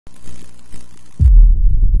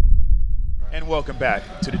And welcome back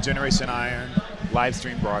to the Generation Iron live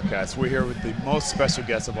stream broadcast. We're here with the most special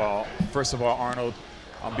guest of all. First of all, Arnold,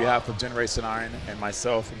 on behalf of Generation Iron and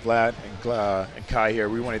myself, Vlad, and Kai here,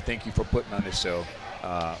 we want to thank you for putting on this show.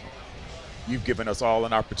 You've given us all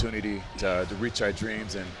an opportunity to reach our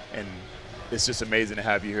dreams, and it's just amazing to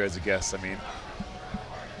have you here as a guest. I mean,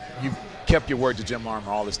 you've kept your word to Jim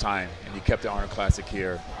Armour all this time, and you kept the Arnold Classic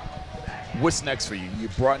here. What's next for you?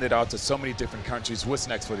 You've brought it out to so many different countries. What's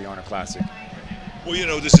next for the Arnold Classic? Well, you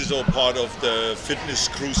know, this is all part of the Fitness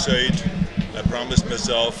Crusade. I promised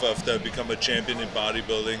myself after I become a champion in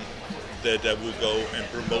bodybuilding that I will go and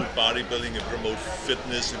promote bodybuilding and promote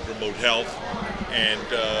fitness and promote health.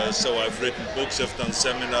 And so I've written books, I've done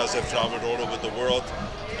seminars, I've traveled all over the world.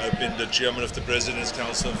 I've been the chairman of the President's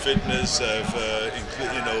Council on Fitness. I've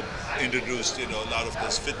introduced a lot of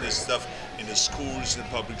this fitness stuff in the schools, in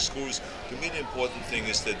public schools. To me, the important thing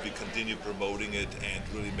is that we continue promoting it and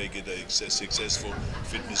really make it a successful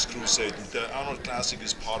fitness crusade. And the Arnold Classic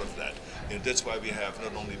is part of that. And that's why we have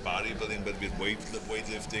not only bodybuilding, but we have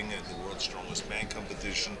weightlifting and the world's strongest man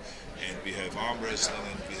competition, and we have arm wrestling,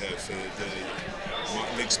 and we have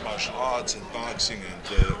the mixed martial arts and boxing,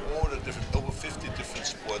 and all the different, over 50 different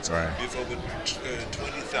sports. Right. We have over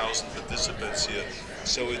 20,000 participants here.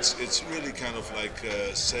 So it's really kind of like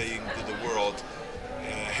saying to the world,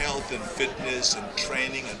 health and fitness and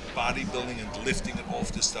training and bodybuilding and lifting and all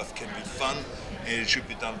of this stuff can be fun, and it should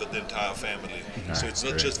be done by the entire family. So it's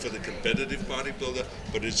not just for the competitive bodybuilder,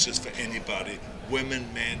 but it's just for anybody. Women,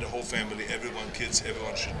 men, the whole family, everyone, kids,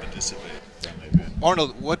 everyone should participate.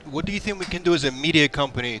 Arnold, what do you think we can do as a media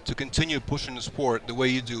company to continue pushing the sport the way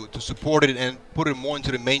you do, to support it and put it more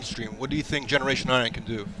into the mainstream? What do you think Generation Iron can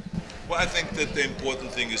do? Well, I think that the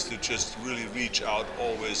important thing is to just really reach out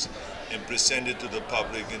always and present it to the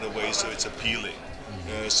public in a way so it's appealing.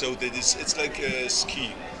 So that it's like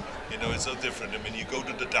skiing. You know, it's no different. I mean, you go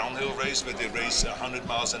to the downhill race where they race 100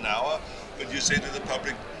 miles an hour, but you say to the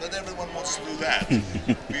public, not everyone wants to do that.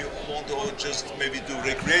 We want to just maybe do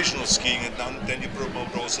recreational skiing, and then you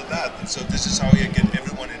promote also that. And so this is how you get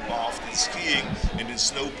everyone involved in skiing and in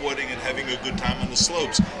snowboarding and having a good time on the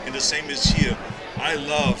slopes. And the same is here. I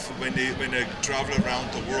love when I travel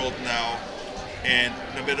around the world now, and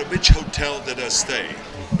no matter which hotel that I stay,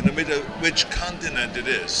 and no matter which continent it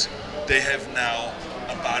is, they have now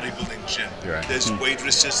a bodybuilding gym. Right. There's weight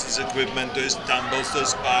resistance equipment, there's dumbbells,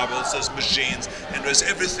 there's barbells, there's machines, and there's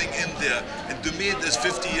everything in there. And to me, this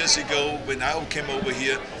 50 years ago, when I came over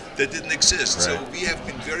here, that didn't exist. Right. So we have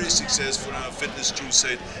been very successful in our Fitness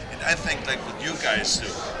Crusade, and I think like what you guys do,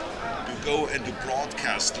 to go and to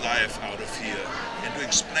broadcast live out of here, and to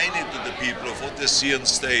explain it to the people of what they see on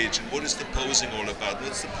stage, and what is the posing all about,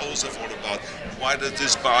 what's the pose-off all about, why does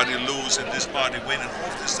this body lose and this body win, and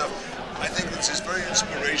all of this stuff. I think this is very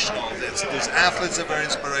inspirational. Those athletes are very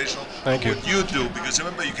inspirational. Thank you. What you do, because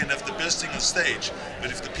remember, you can have the best thing on stage,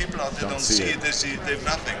 but if the people out there don't see it, they have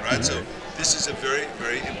nothing, right? So this is a very,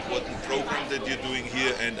 very important program that you're doing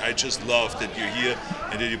here, and I just love that you're here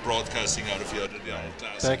and that you're broadcasting out of here to the Arnold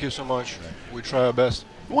Classic. Thank you so much. We try our best.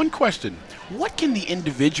 One question: what can the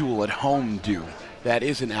individual at home do that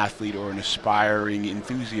is an athlete or an aspiring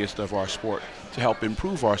enthusiast of our sport to help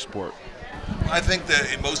improve our sport? I think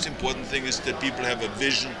the most important thing is that people have a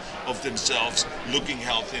vision of themselves looking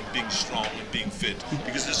healthy and being strong and being fit.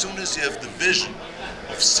 Because as soon as you have the vision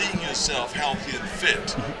of seeing yourself healthy and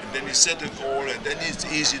fit, and then you set a goal, and then it's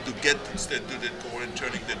easy to get to that goal and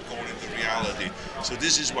turning that goal into reality. So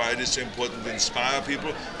this is why it is so important to inspire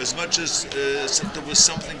people, as much as there was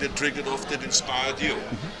something that triggered off that inspired you,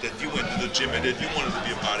 that you went to the gym and that you wanted to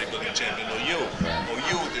be a bodybuilding champion, or you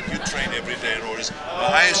that you train every day and all this.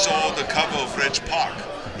 Well, I saw the cover of Reg Park,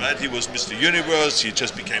 right? He was Mr. Universe, he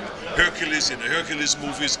just became Hercules in the Hercules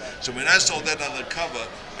movies. So when I saw that on the cover,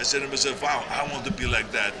 I said to myself, wow, I want to be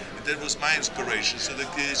like that. And that was my inspiration.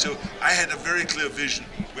 So I had a very clear vision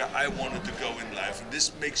where I wanted to go in life. And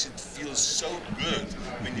this makes it feel so good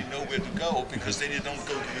when you know where to go, because then you don't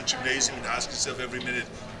go to the gymnasium and ask yourself every minute,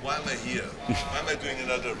 why am I here? Why am I doing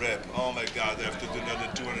another rep? Oh my God, I have to do another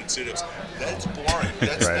 200 sit-ups. That's boring.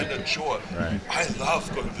 That's not a chore. Right. I love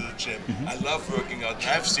going to the gym. I love working out.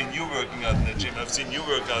 I've seen you working out in the gym. I've seen you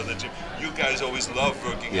work out in the gym. You guys always love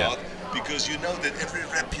working out, because you know that every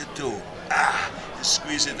rep you do, you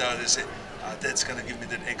squeeze it out and say, that's going to give me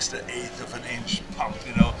that extra eighth of an inch pump,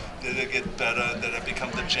 you know, that I get better, that I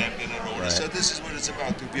become the champion and all this. So this is what it's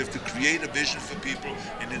about. We have to create a vision for people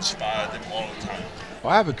and inspire them all the time.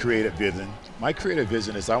 Well, I have a creative vision. My creative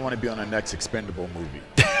vision is I want to be on the next Expendable movie.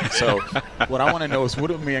 So what I want to know is, what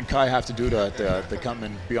do me and Kai have to do to come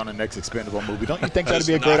and be on the next Expendable movie? Don't you think that'd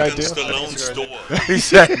be a great idea? Stallone's door. He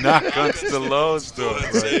said, knock on Stallone's door.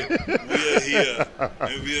 And say, we are here,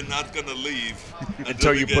 and we are not going to leave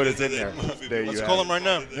Until you we put get us in into there. that movie. There you Let's have call it. him right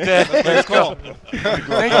now. Let's call.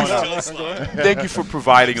 Just like- Thank you for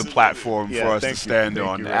providing a platform Yeah, for us to thank you. stand Thank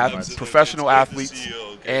on. you very much. Professional It's great to athletes see you.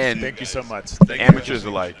 Okay. and Thank you so much. amateurs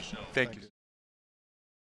alike. Thank you.